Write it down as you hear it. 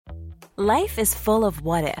Life is full of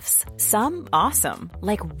what-ifs. Some awesome,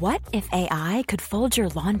 like what if AI could fold your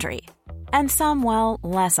laundry? And some, well,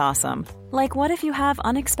 less awesome, like what if you have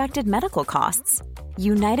unexpected medical costs?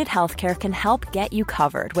 United Healthcare can help get you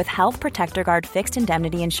covered with Health Protector Guard fixed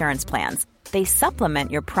indemnity insurance plans. They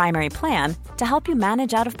supplement your primary plan to help you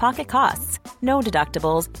manage out-of-pocket costs. No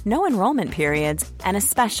deductibles, no enrollment periods, and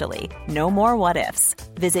especially no more what-ifs.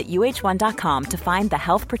 Visit uh1.com to find the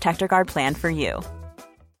Health Protector Guard plan for you.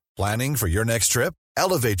 Planning for your next trip?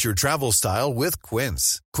 Elevate your travel style with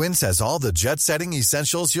Quince. Quince has all the jet-setting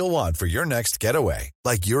essentials you'll want for your next getaway,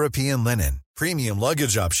 like European linen, premium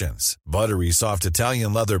luggage options, buttery soft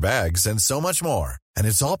Italian leather bags, and so much more. And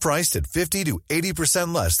it's all priced at 50 to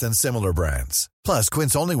 80% less than similar brands. Plus,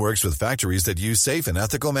 Quince only works with factories that use safe and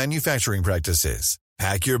ethical manufacturing practices.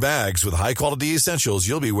 Pack your bags with high-quality essentials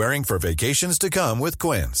you'll be wearing for vacations to come with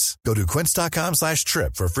Quince. Go to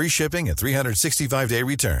quince.com/trip for free shipping and 365-day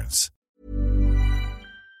returns.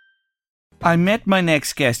 I met my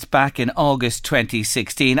next guest back in August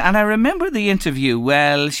 2016 and I remember the interview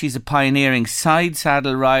well. She's a pioneering side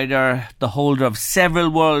saddle rider, the holder of several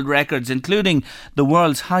world records, including the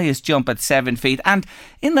world's highest jump at 7 feet. And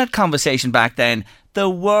in that conversation back then, the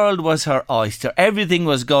world was her oyster. Everything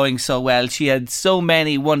was going so well. She had so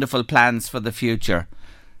many wonderful plans for the future.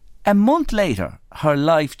 A month later, her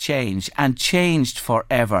life changed and changed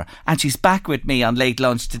forever. And she's back with me on Late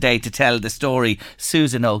Lunch today to tell the story.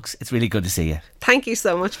 Susan Oakes, it's really good to see you. Thank you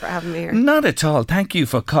so much for having me here. Not at all. Thank you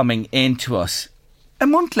for coming in to us. A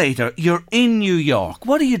month later, you're in New York.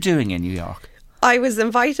 What are you doing in New York? I was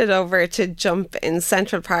invited over to jump in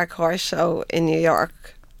Central Park Horse Show in New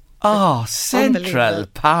York. Oh, Central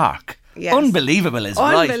Park. Yes. Unbelievable is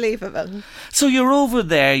right. Unbelievable. So you're over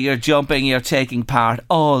there, you're jumping, you're taking part,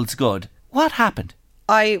 all's good. What happened?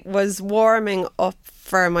 I was warming up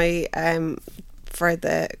for my for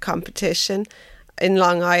the competition in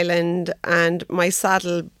Long Island and my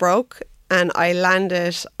saddle broke and I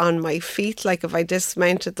landed on my feet like if I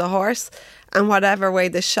dismounted the horse, and whatever way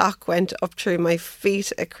the shock went up through my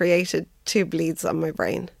feet, it created 2 bleeds on my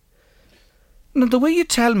brain. Now, the way you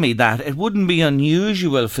tell me that, it wouldn't be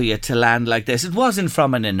unusual for you to land like this. It wasn't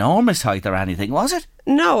from an enormous height or anything, was it?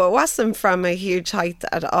 No, it wasn't from a huge height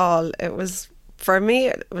at all. It was, for me,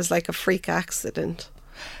 it was like a freak accident.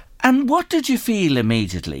 And what did you feel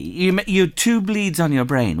immediately? You had 2 bleeds on your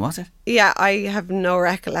brain, was it? Yeah, I have no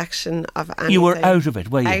recollection of anything. You were out of it,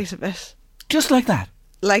 were you? Out of it. Just like that?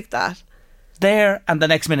 Like that. There, and the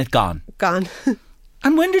next minute gone? Gone.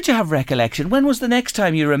 And when did you have recollection? When was the next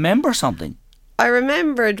time you remember something? I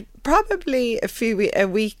remembered probably a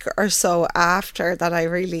week or so after that I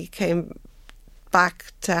really came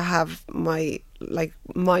back to have my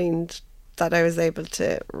mind that I was able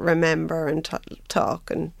to remember and talk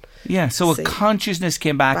and so a consciousness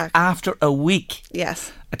came back after a week.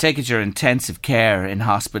 Yes. I take it you're intensive care in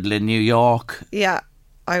hospital in New York. Yeah,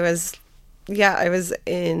 I was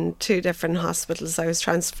in 2 different hospitals. I was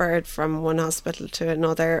transferred from one hospital to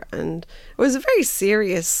another and it was a very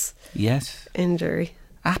serious injury.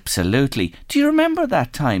 Absolutely. Do you remember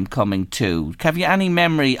that time coming to? Have you any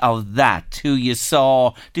memory of that? Who you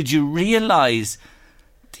saw? Do you realise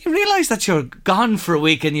that you're gone for a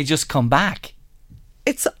week and you just come back?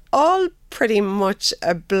 It's all pretty much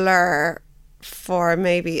a blur for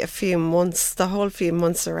maybe a few months. The whole few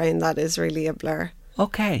months around that is really a blur.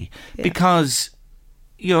 Okay, because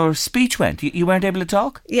your speech went. You weren't able to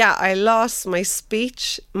talk? Yeah, I lost my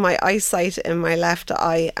speech, my eyesight in my left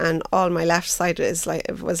eye, and all my left side was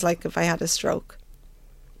like if I had a stroke.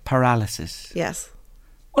 Paralysis? Yes.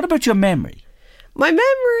 What about your memory? My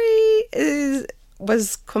memory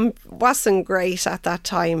wasn't great at that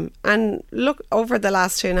time, and look, over the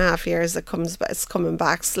last 2.5 years, it's coming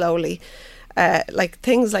back slowly. Like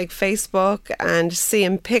things like Facebook and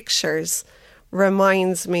seeing pictures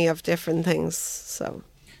reminds me of different things. So,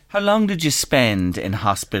 how long did you spend in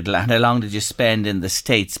hospital and how long did you spend in the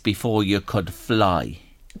States before you could fly?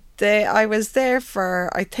 I was there for,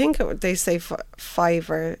 I think they say 5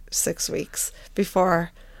 or 6 weeks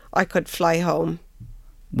before I could fly home.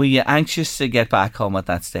 Were you anxious to get back home at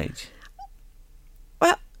that stage?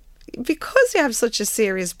 Well, because you have such a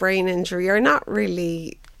serious brain injury, you're not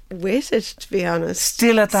really with it, to be honest.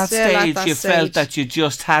 Still at that stage, you felt that you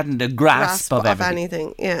just hadn't a grasp of everything.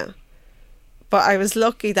 Anything, yeah. But I was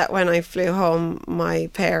lucky that when I flew home, my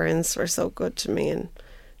parents were so good to me and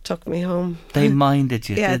took me home. They minded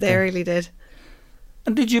you, yeah, did they really did.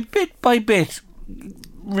 And did you bit by bit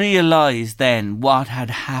realise then what had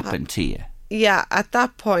happened to you? Yeah, at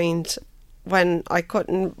that point, when I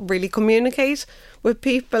couldn't really communicate with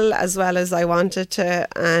people as well as I wanted to,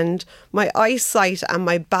 and my eyesight and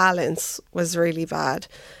my balance was really bad.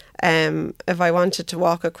 If I wanted to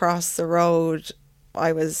walk across the road,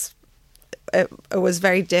 it was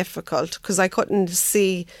very difficult because I couldn't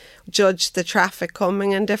judge the traffic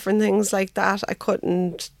coming and different things like that. I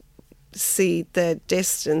couldn't see the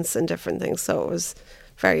distance and different things, so it was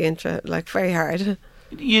very hard.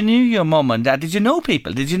 You knew your mum and dad. Did you know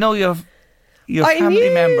people? Did you know your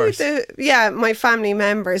family members? My family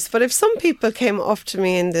members. But if some people came up to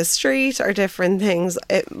me in the street or different things,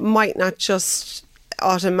 it might not just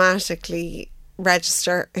automatically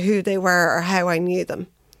register who they were or how I knew them.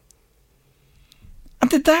 And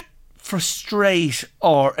did that frustrate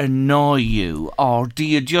or annoy you, or do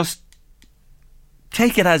you just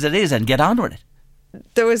take it as it is and get on with it?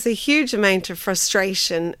 There was a huge amount of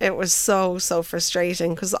frustration. It was so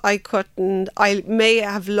frustrating because I may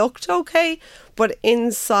have looked okay, but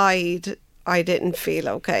inside I didn't feel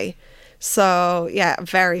okay. So yeah,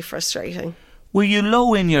 very frustrating. Were you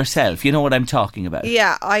low in yourself? You know what I'm talking about?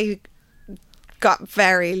 Yeah, I got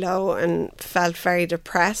very low and felt very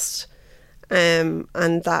depressed.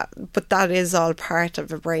 But that is all part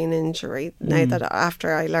of a brain injury. Now that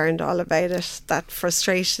after I learned all about it, that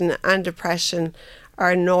frustration and depression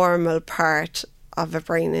are a normal part of a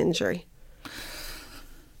brain injury.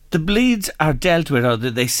 The bleeds are dealt with, or do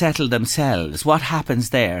they settle themselves? What happens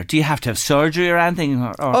there? Do you have to have surgery or anything?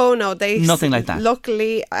 Or oh no, nothing like that.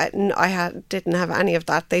 Luckily, I didn't have any of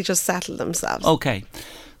that. They just settled themselves. Okay.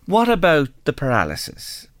 What about the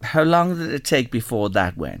paralysis? How long did it take before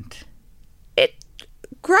that went? It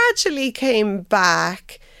gradually came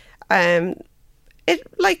back.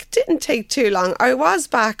 It didn't take too long. I was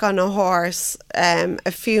back on a horse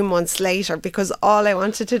a few months later because all I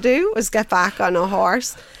wanted to do was get back on a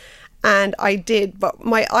horse, and I did. But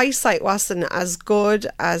my eyesight wasn't as good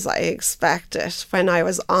as I expected when I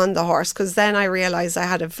was on the horse, because then I realised I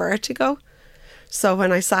had a vertigo. So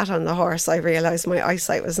when I sat on the horse, I realised my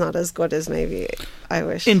eyesight was not as good as maybe I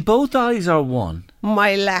wished. In both eyes or one?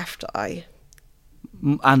 My left eye.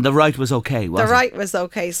 And the right was okay, wasn't it? The right was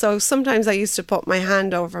okay. So sometimes I used to put my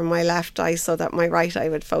hand over my left eye so that my right eye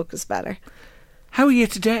would focus better. How are you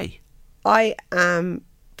today? I am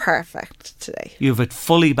perfect today. You have it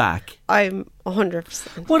fully back? I'm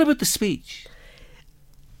 100%. What about the speech?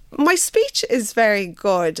 My speech is very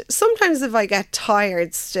good. Sometimes if I get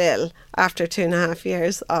tired still after 2.5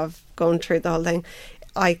 years of going through the whole thing,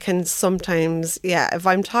 I can sometimes, if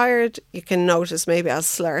I'm tired, you can notice maybe I'll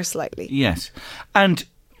slur slightly. Yes. And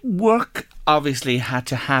work obviously had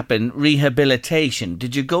to happen. Rehabilitation.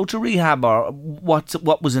 Did you go to rehab, or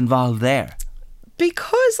what was involved there?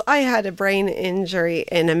 Because I had a brain injury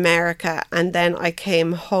in America and then I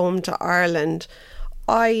came home to Ireland,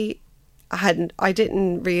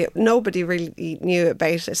 nobody really knew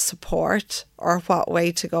about it, support or what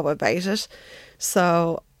way to go about it.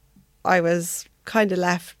 So I was kind of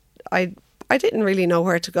left. I didn't really know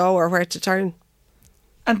where to go or where to turn.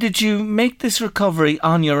 And did you make this recovery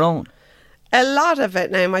on your own? A lot of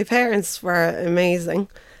it. Now, my parents were amazing,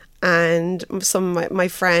 and some of my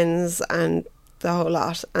friends and the whole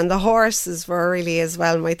lot. And the horses were really as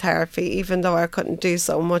well my therapy, even though I couldn't do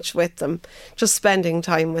so much with them. Just spending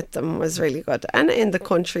time with them was really good. And in the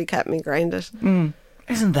country kept me grounded.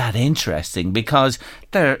 Isn't that interesting? Because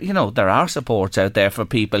there are supports out there for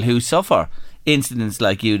people who suffer incidents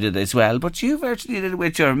like you did as well, but you virtually did it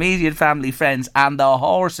with your immediate family, friends and the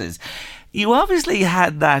horses. You obviously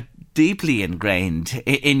had that deeply ingrained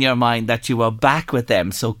in your mind that you were back with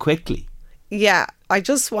them so quickly. Yeah, I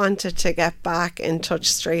just wanted to get back in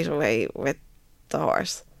touch straight away with the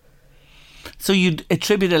horse. So you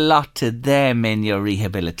attribute a lot to them in your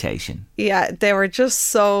rehabilitation? Yeah, they were just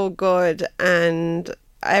so good, and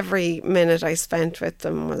every minute I spent with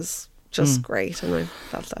them was just great, and I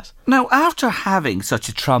felt that. Now, after having such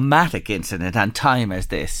a traumatic incident and time as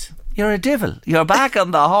this, you're a devil. You're back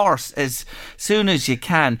on the horse as soon as you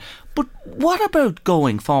can. But what about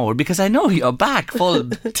going forward? Because I know you're back full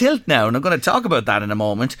tilt now, and I'm going to talk about that in a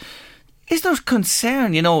moment. Is there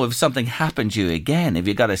concern, if something happened to you again, if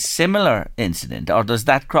you got a similar incident, or does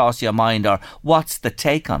that cross your mind, or what's the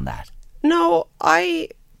take on that? No, I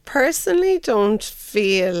personally don't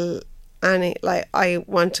feel I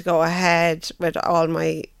want to go ahead with all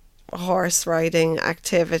my horse riding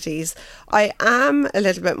activities. I am a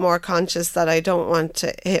little bit more conscious that I don't want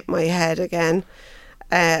to hit my head again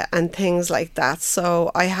and things like that.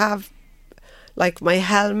 So I have my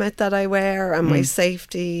helmet that I wear and my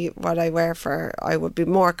safety, what I wear I would be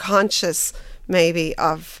more conscious maybe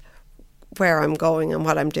of where I'm going and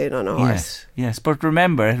what I'm doing on a horse. Yes. But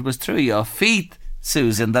remember, it was through your feet,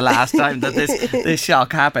 Susan, the last time that this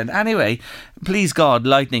shock happened. Anyway, please God,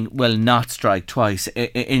 lightning will not strike twice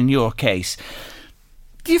in your case.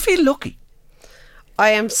 Do you feel lucky? I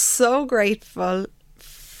am so grateful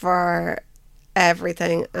for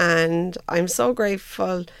everything, and I'm so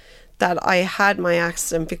grateful that I had my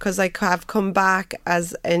accident, because I have come back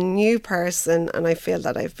as a new person, and I feel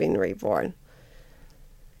that I've been reborn.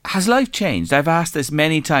 Has life changed? I've asked this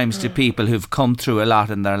many times to people who've come through a lot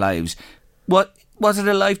in their lives. What was it,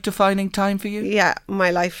 a life-defining time for you? Yeah, my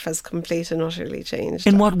life has completely and utterly changed.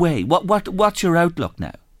 In what way? What's your outlook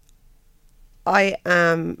now? I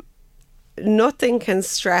am... Nothing can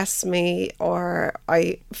stress me, or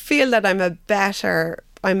I feel that I'm a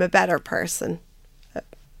better person.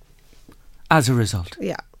 As a result?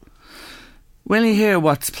 Yeah. Will you hear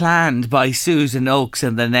what's planned by Susan Oakes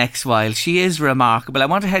in the next while? She is remarkable. I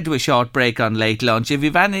want to head to a short break on Late Lunch. If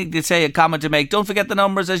you've anything to say, a comment to make, don't forget the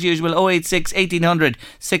numbers as usual: 086 1800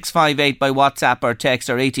 658 by WhatsApp or text,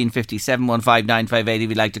 or 1850 715 958 if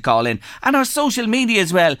you'd like to call in. And our social media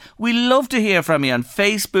as well. We love to hear from you on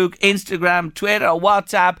Facebook, Instagram, Twitter,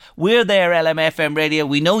 WhatsApp. We're there, LMFM Radio.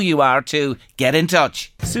 We know you are too. Get in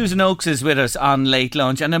touch. Susan Oakes is with us on Late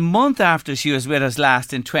Lunch, and a month after she was with us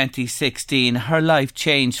last in 2016, her life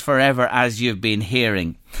changed forever, as you've been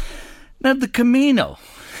hearing. Now, the Camino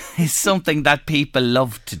is something that people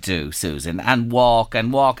love to do, Susan, and walk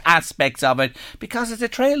aspects of it, because it's a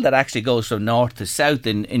trail that actually goes from north to south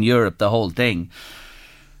in Europe, the whole thing.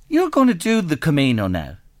 You're going to do the Camino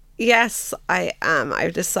now? Yes, I am.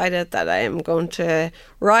 I've decided that I am going to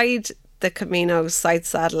ride the Camino side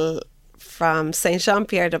saddle from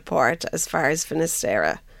Saint-Jean-Pied-de-Port as far as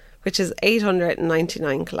Finisterre, which is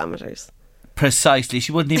 899 kilometres. Precisely.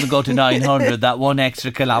 She wouldn't even go to 900, that one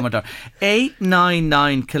extra kilometre.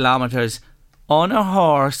 899 kilometres on a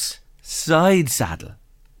horse, side saddle.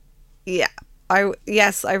 Yeah. I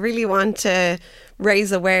really want to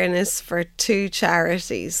raise awareness for two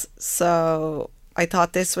charities. So I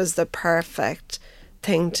thought this was the perfect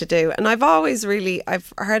thing to do. And I've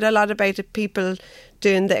heard a lot about it, people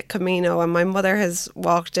doing the Camino, and my mother has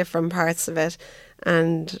walked different parts of it,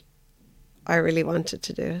 and I really wanted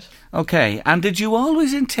to do it. Okay, and did you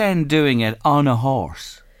always intend doing it on a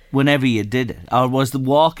horse whenever you did it? Or was the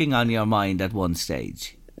walking on your mind at one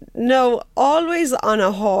stage? No, always on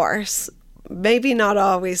a horse. Maybe not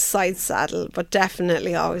always side saddle, but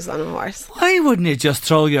definitely always on a horse. Why wouldn't you just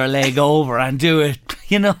throw your leg over and do it,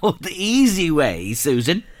 the easy way,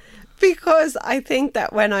 Susan? Because I think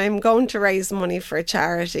that when I'm going to raise money for a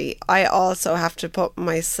charity, I also have to put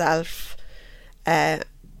myself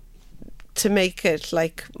to make it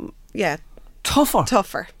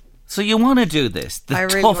tougher. So you want to do this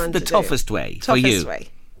the toughest way for you? Toughest way.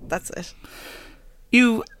 That's it.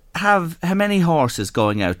 You have how many horses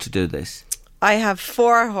going out to do this? I have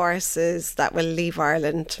 4 horses that will leave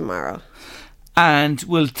Ireland tomorrow. And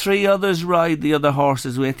will 3 others ride the other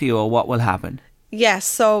horses with you, or what will happen? Yes,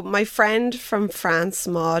 so my friend from France,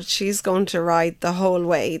 Maud, she's going to ride the whole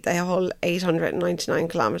way, the whole 899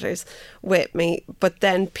 kilometres with me. But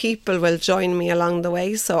then people will join me along the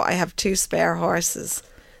way, so I have 2 spare horses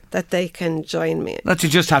that they can join me in. That you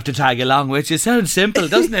just have to tag along with. It sounds simple,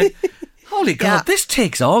 doesn't it? Holy God, This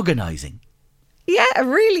takes organising. Yeah, it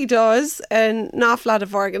really does. And an awful lot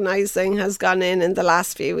of organising has gone in the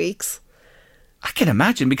last few weeks. I can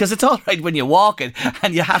imagine, because it's all right when you walk it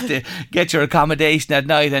and you have to get your accommodation at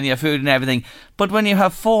night and your food and everything. But when you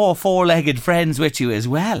have 4 four-legged friends with you as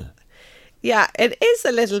well. Yeah, it is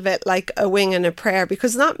a little bit like a wing and a prayer,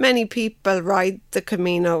 because not many people ride the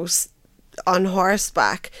Caminos on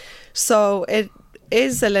horseback. So it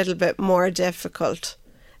is a little bit more difficult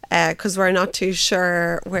because we're not too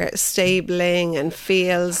sure where stabling and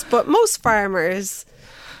fields. But most farmers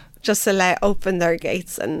just open their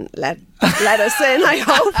gates and let us in, I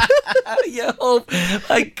hope. You hope.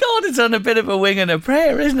 My God, it's on a bit of a wing and a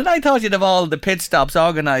prayer, isn't it? I thought you'd have all the pit stops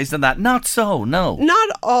organised and that. Not so, no. Not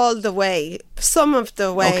all the way. Some of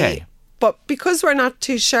the way. Okay. But because we're not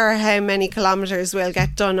too sure how many kilometres we'll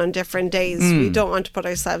get done on different days, we don't want to put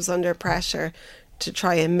ourselves under pressure to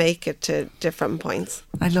try and make it to different points.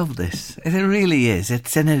 I love this. It really is.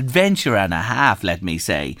 It's an adventure and a half, let me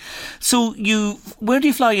say. So where do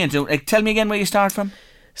you fly into? Tell me again where you start from.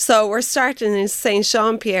 So we're starting in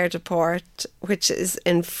Saint-Jean-Pied-de-Port, which is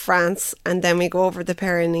in France, and then we go over the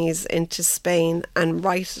Pyrenees into Spain and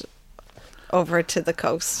right over to the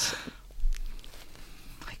coast.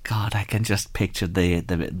 My God, I can just picture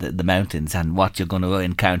the mountains and what you're going to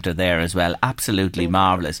encounter there as well. Absolutely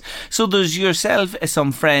marvellous. So there's yourself,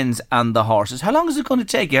 some friends and the horses. How long is it going to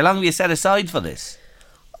take you? How long have you set aside for this?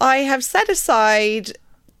 I have set aside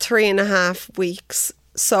 3.5 weeks.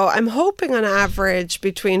 So I'm hoping on average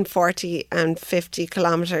between 40 and 50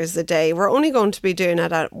 kilometres a day. We're only going to be doing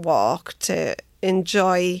it at walk to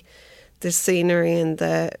enjoy the scenery and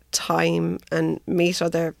the time and meet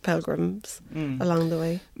other pilgrims along the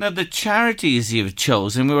way. Now, the charities you've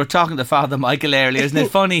chosen, we were talking to Father Michael earlier, isn't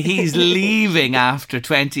it funny? He's leaving after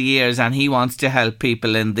 20 years and he wants to help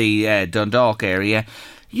people in the Dundalk area.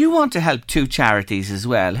 You want to help 2 charities as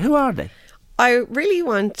well. Who are they? I really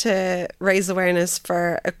want to raise awareness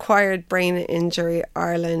for Acquired Brain Injury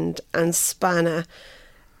Ireland and SPANA.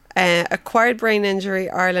 Acquired Brain Injury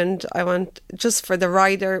Ireland, I want just for the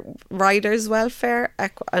riders' welfare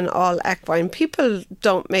and all equine. People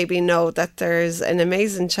don't maybe know that there's an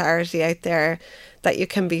amazing charity out there that you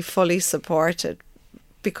can be fully supported,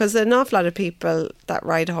 because an awful lot of people that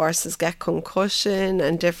ride horses get concussion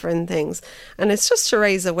and different things, and it's just to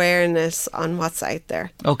raise awareness on what's out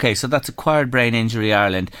there. Okay, so that's Acquired Brain Injury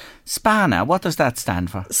Ireland. SPANA, what does that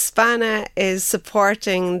stand for? SPANA is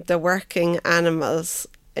supporting the working animals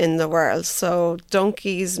in the world, so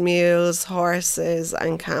donkeys, mules, horses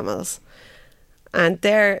and camels, and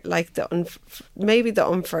they're like maybe the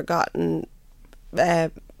unforgotten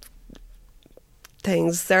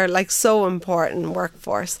things. They're like so important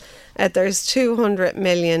workforce. There's 200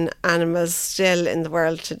 million animals still in the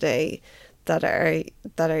world today that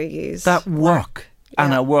are used. That work.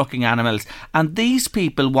 And are working animals. And these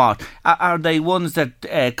people, what? Are they ones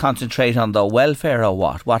that concentrate on the welfare or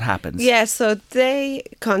what? What happens? Yeah, so they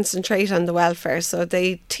concentrate on the welfare. So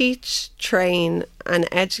they teach, train and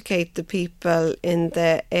educate the people in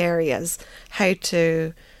the areas how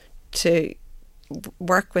to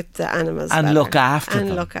work with the animals and better. look after them.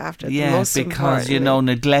 And look after them. Yeah, most because,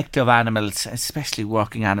 neglect of animals, especially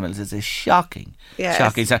working animals, is a shocking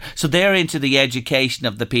sign. So they're into the education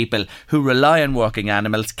of the people who rely on working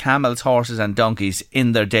animals, camels, horses and donkeys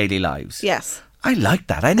in their daily lives. Yes. I like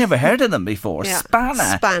that. I never heard of them before. Yeah.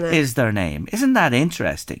 SPANA is their name. Isn't that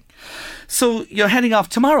interesting? So you're heading off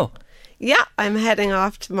tomorrow? Yeah, I'm heading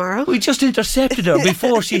off tomorrow. We just intercepted her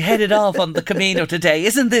before she headed off on the Camino today.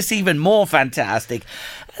 Isn't this even more fantastic?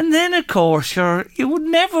 And then, of course, you would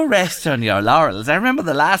never rest on your laurels. I remember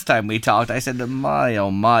the last time we talked, I said, my,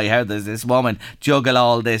 oh my, how does this woman juggle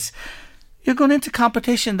all this? You're going into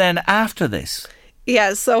competition then after this?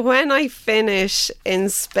 Yeah, so when I finish in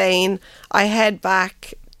Spain, I head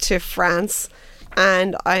back to France,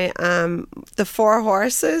 and the 4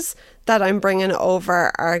 horses that I'm bringing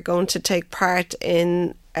over are going to take part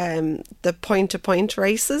in the point-to-point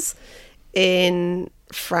races in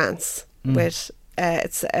France with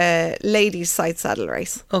it's a ladies' side saddle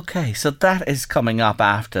race. Okay, so that is coming up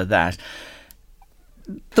after that.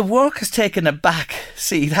 The work has taken a back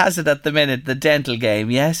seat, has it, at the minute, the dental game,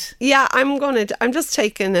 yes? Yeah, I'm just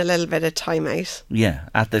taking a little bit of time out. Yeah,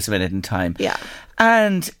 at this minute in time. Yeah.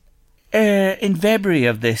 And in February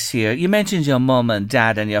of this year, you mentioned your mum and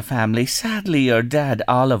dad and your family. Sadly, your dad,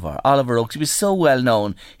 Oliver Oakes, he was so well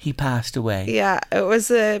known, he passed away. Yeah, it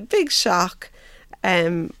was a big shock,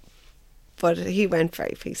 but he went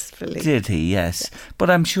very peacefully. Did he? Yes. But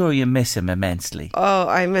I'm sure you miss him immensely. Oh,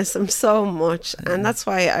 I miss him so much, and that's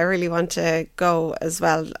why I really want to go as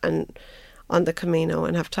well and on the Camino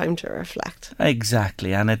and have time to reflect.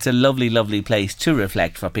 Exactly, and it's a lovely, lovely place to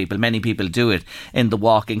reflect for people. Many people do it in the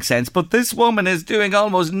walking sense, but this woman is doing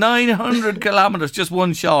almost 900 kilometres, just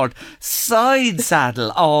one short, side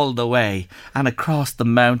saddle all the way, and across the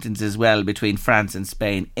mountains as well between France and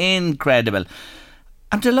Spain. Incredible.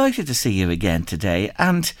 I'm delighted to see you again today,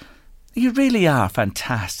 and you really are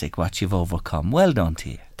fantastic what you've overcome. Well done to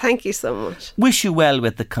you. Thank you so much. Wish you well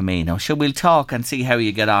with the Camino. So we'll talk and see how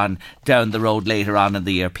you get on down the road later on in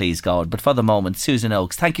the year, please God. But for the moment, Susan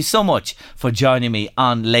Oakes, thank you so much for joining me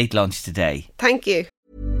on Late Lunch today. Thank you.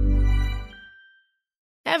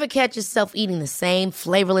 Ever catch yourself eating the same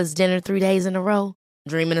flavourless dinner 3 days in a row?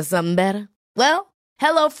 Dreaming of something better? Well,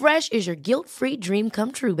 HelloFresh is your guilt-free dream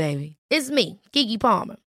come true, baby. It's me, Keke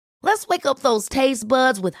Palmer. Let's wake up those taste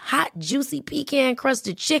buds with hot, juicy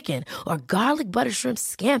pecan-crusted chicken or garlic butter shrimp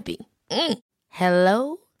scampi.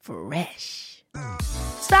 Hello Fresh.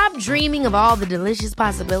 Stop dreaming of all the delicious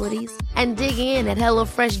possibilities and dig in at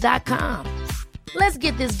HelloFresh.com. Let's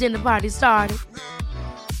get this dinner party started.